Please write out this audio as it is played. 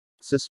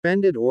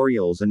Suspended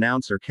Orioles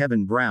announcer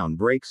Kevin Brown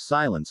breaks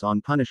silence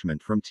on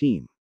punishment from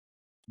team.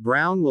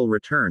 Brown will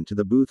return to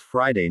the booth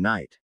Friday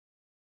night.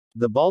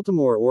 The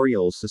Baltimore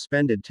Orioles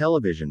suspended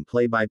television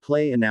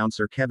play-by-play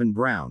announcer Kevin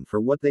Brown for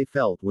what they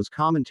felt was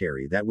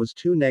commentary that was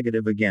too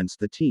negative against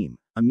the team,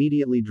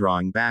 immediately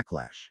drawing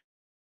backlash.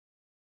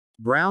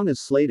 Brown is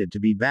slated to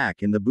be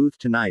back in the booth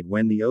tonight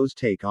when the O's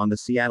take on the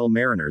Seattle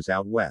Mariners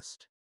out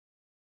west.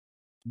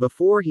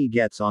 Before he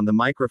gets on the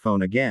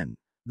microphone again,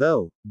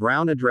 though,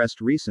 Brown addressed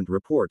recent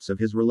reports of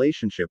his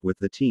relationship with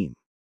the team.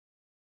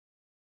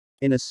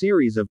 In a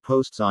series of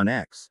posts on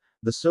X,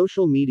 the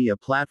social media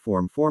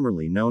platform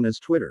formerly known as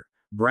Twitter,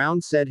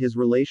 Brown said his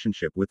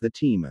relationship with the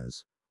team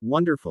is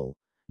wonderful,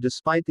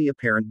 despite the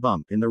apparent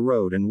bump in the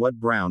road and what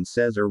Brown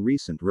says are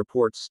recent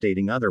reports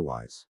stating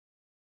otherwise.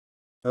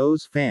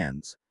 O's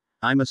fans,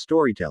 I'm a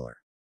storyteller.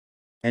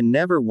 And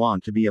never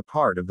want to be a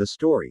part of the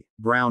story,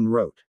 Brown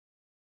wrote.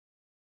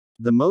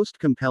 The most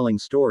compelling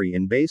story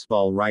in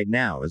baseball right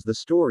now is the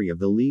story of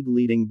the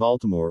league-leading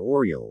Baltimore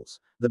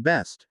Orioles, the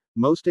best,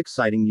 most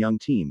exciting young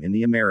team in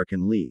the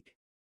American League.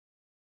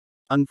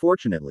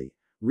 Unfortunately,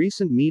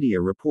 recent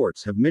media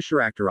reports have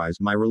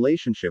mischaracterized my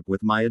relationship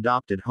with my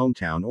adopted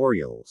hometown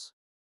Orioles.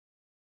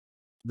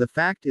 The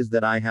fact is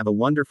that I have a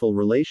wonderful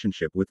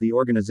relationship with the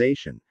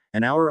organization,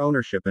 and our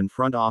ownership and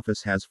front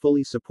office has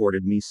fully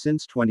supported me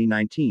since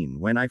 2019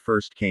 when I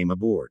first came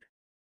aboard.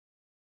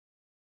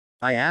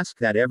 I ask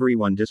that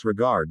everyone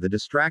disregard the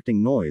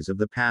distracting noise of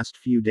the past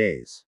few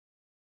days.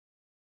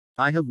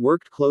 I have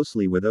worked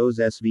closely with O's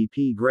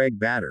SVP Greg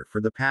Batter for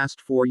the past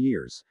 4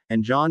 years,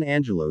 and John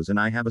Angelos and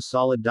I have a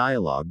solid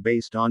dialogue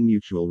based on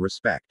mutual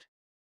respect.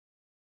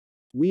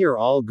 We are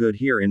all good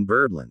here in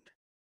Birdland.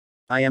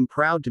 I am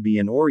proud to be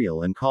an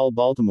Oriole and call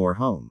Baltimore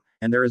home,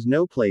 and there is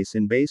no place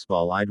in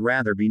baseball I'd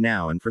rather be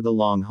now and for the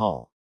long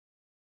haul.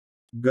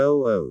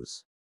 Go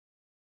O's!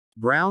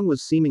 Brown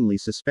was seemingly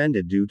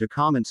suspended due to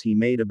comments he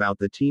made about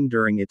the team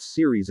during its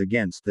series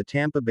against the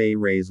Tampa Bay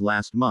Rays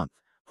last month,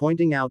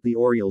 pointing out the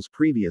Orioles'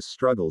 previous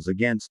struggles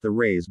against the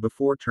Rays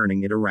before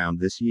turning it around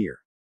this year.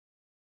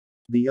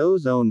 The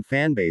O's own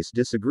fanbase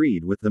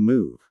disagreed with the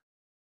move.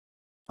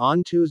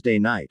 On Tuesday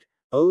night,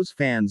 O's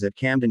fans at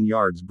Camden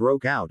Yards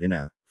broke out in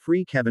a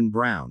 "Free Kevin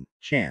Brown"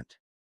 chant.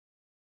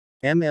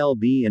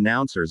 MLB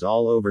announcers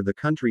all over the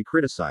country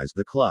criticized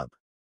the club.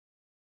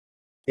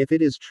 If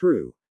it is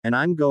true, and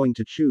I'm going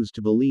to choose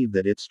to believe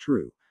that it's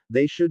true,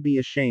 they should be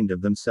ashamed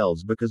of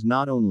themselves because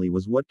not only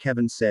was what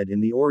Kevin said in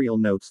the Oriole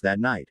notes that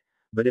night,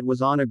 but it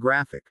was on a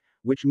graphic,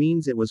 which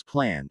means it was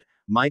planned,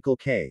 Michael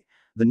Kay,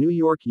 the New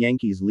York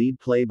Yankees lead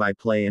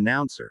play-by-play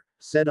announcer,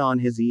 said on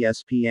his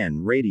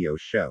ESPN radio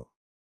show.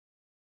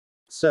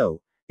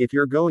 So, if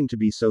you're going to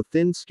be so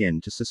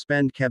thin-skinned to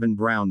suspend Kevin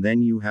Brown,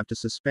 then you have to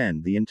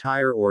suspend the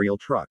entire Oriole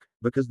truck,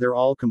 because they're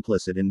all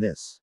complicit in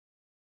this.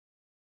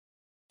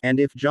 And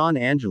if John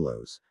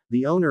Angelos,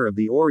 the owner of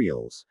the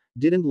Orioles,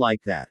 didn't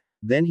like that,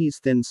 then he's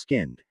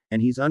thin-skinned,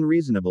 and he's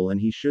unreasonable,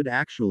 and he should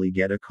actually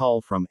get a call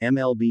from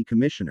MLB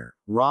Commissioner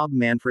Rob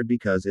Manfred,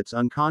 because it's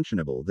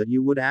unconscionable that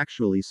you would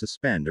actually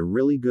suspend a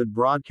really good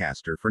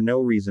broadcaster for no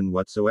reason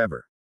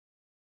whatsoever.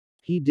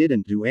 He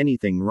didn't do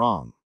anything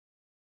wrong.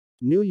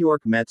 New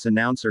York Mets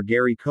announcer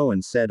Gary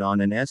Cohen said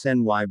on an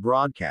SNY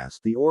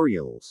broadcast the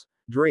Orioles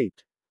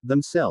draped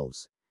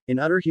themselves in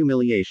utter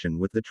humiliation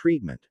with the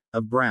treatment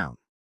of Brown.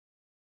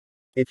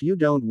 If you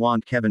don't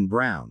want Kevin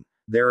Brown,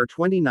 there are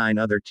 29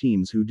 other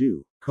teams who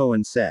do,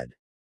 Cohen said.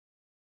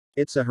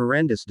 It's a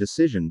horrendous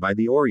decision by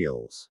the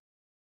Orioles.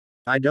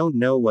 I don't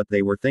know what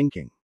they were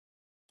thinking.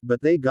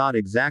 But they got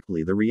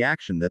exactly the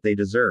reaction that they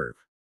deserve.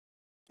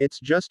 It's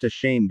just a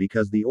shame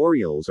because the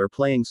Orioles are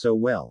playing so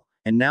well,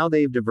 and now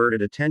they've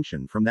diverted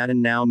attention from that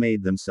and now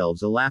made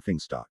themselves a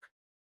laughingstock.